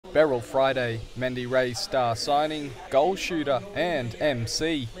Beryl Friday, Mendy Ray's star signing, goal shooter and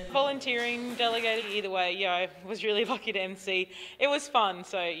MC. Volunteering, delegating, either way, yeah, I was really lucky to MC. It was fun,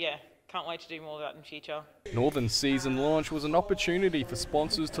 so yeah, can't wait to do more of that in the future. Northern's season launch was an opportunity for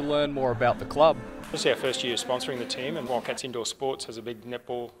sponsors to learn more about the club. This is our first year sponsoring the team, and Wildcats Indoor Sports has a big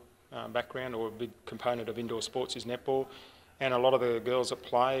netball background, or a big component of indoor sports is netball, and a lot of the girls that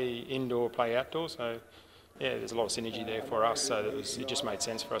play indoor play outdoor, so yeah, there's a lot of synergy there for us, so it just made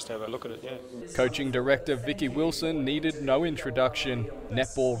sense for us to have a look at it, yeah. Coaching director Vicky Wilson needed no introduction.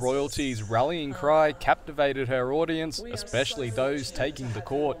 Netball royalty's rallying cry captivated her audience, especially those taking the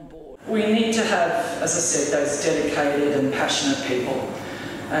court. We need to have, as I said, those dedicated and passionate people,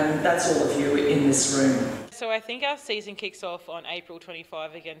 and that's all of you in this room. So I think our season kicks off on April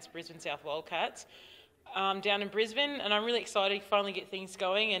 25 against Brisbane South Wildcats down in Brisbane, and I'm really excited to finally get things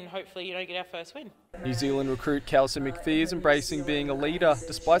going and hopefully, get our first win. New Zealand recruit Kelsey McPhee is embracing being a leader,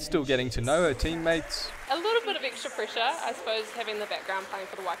 despite still getting to know her teammates. A little bit of extra pressure, I suppose, having the background playing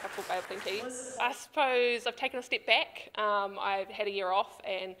for the Waikato Bay of Plenty. I suppose I've taken a step back. I've had a year off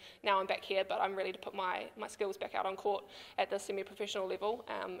and now I'm back here, but I'm ready to put my skills back out on court at the semi-professional level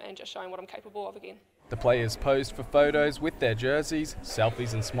and just showing what I'm capable of again. The players posed for photos with their jerseys.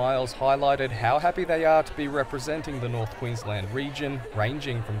 Selfies and smiles highlighted how happy they are to be representing the North Queensland region,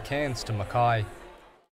 ranging from Cairns to Mackay.